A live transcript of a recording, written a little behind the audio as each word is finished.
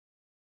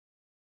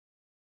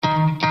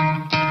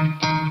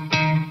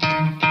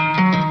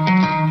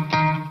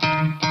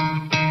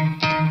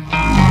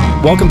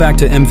Welcome back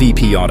to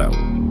MVP Auto.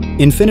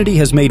 Infiniti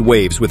has made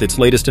waves with its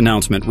latest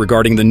announcement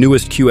regarding the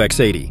newest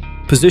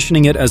QX80,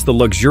 positioning it as the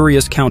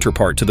luxurious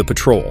counterpart to the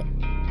Petrol.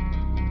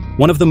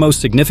 One of the most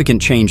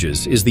significant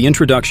changes is the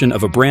introduction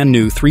of a brand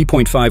new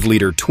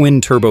 3.5-liter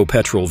twin-turbo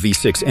petrol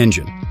V6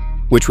 engine,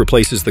 which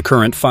replaces the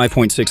current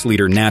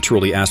 5.6-liter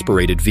naturally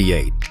aspirated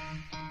V8.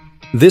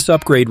 This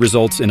upgrade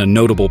results in a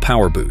notable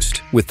power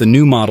boost, with the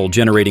new model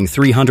generating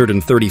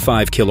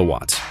 335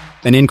 kilowatts,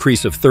 an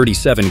increase of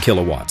 37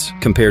 kilowatts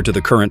compared to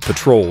the current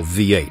petrol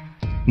V8.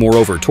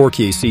 Moreover, torque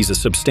sees a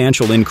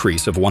substantial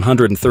increase of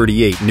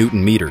 138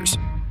 newton-meters,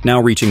 now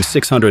reaching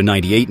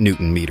 698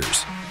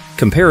 newton-meters.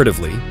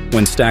 Comparatively,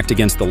 when stacked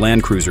against the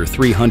LandCruiser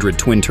 300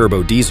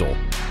 twin-turbo diesel,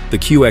 the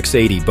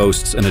QX80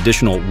 boasts an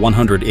additional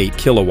 108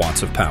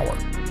 kilowatts of power,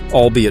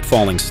 albeit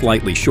falling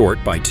slightly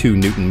short by 2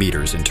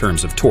 newton-meters in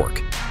terms of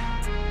torque.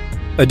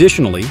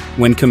 Additionally,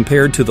 when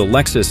compared to the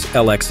Lexus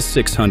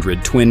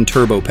LX600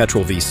 twin-turbo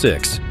petrol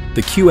V6,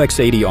 the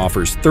QX80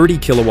 offers 30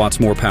 kilowatts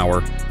more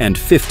power and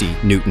 50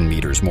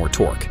 newton-meters more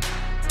torque.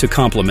 To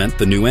complement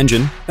the new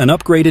engine, an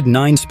upgraded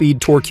 9-speed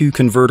torque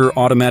converter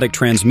automatic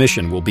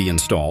transmission will be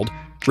installed,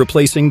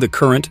 replacing the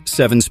current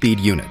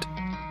 7-speed unit.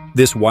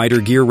 This wider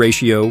gear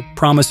ratio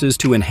promises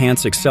to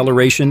enhance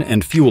acceleration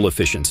and fuel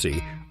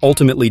efficiency,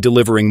 ultimately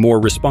delivering more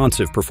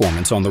responsive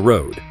performance on the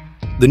road.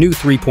 The new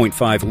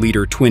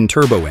 3.5-liter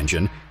twin-turbo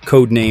engine,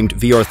 codenamed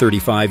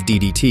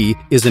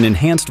VR35DDT, is an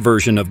enhanced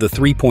version of the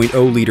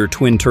 3.0-liter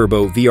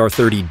twin-turbo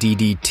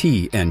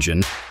VR30DDT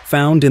engine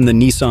found in the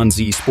Nissan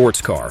Z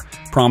sports car,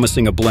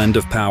 promising a blend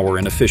of power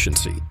and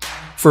efficiency.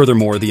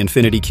 Furthermore, the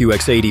Infiniti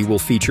QX80 will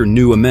feature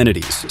new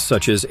amenities,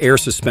 such as air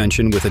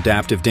suspension with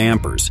adaptive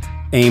dampers,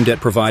 aimed at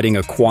providing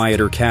a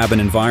quieter cabin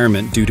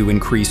environment due to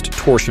increased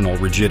torsional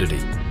rigidity.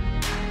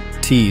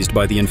 Teased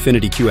by the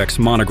Infiniti QX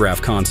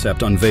monograph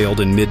concept unveiled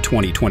in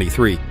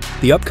mid-2023,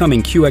 the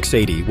upcoming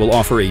QX80 will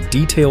offer a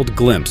detailed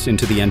glimpse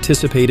into the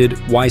anticipated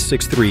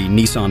Y63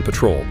 Nissan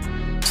Petrol,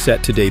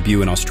 set to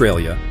debut in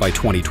Australia by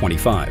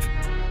 2025.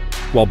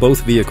 While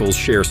both vehicles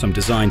share some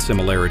design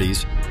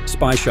similarities,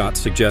 spy shots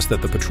suggest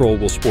that the Petrol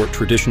will sport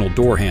traditional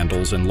door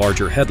handles and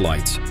larger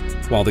headlights,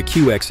 while the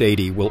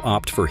QX80 will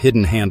opt for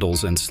hidden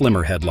handles and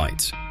slimmer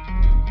headlights.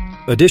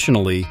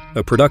 Additionally,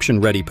 a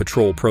production-ready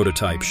Petrol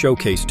prototype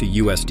showcased to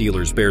U.S.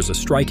 dealers bears a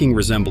striking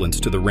resemblance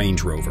to the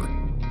Range Rover,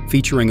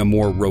 featuring a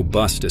more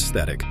robust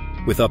aesthetic,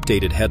 with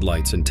updated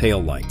headlights and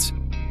taillights.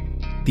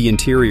 The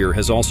interior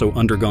has also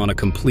undergone a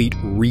complete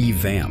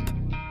revamp,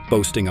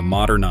 boasting a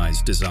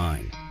modernized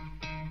design.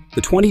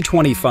 The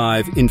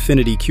 2025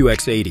 Infiniti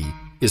QX80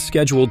 is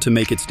scheduled to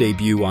make its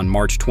debut on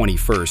March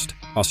 21st,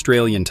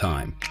 Australian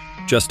time,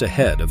 just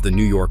ahead of the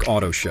New York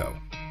Auto Show.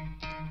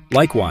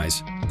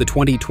 Likewise, the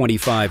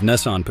 2025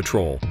 Nissan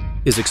Petrol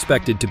is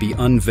expected to be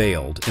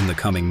unveiled in the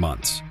coming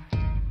months.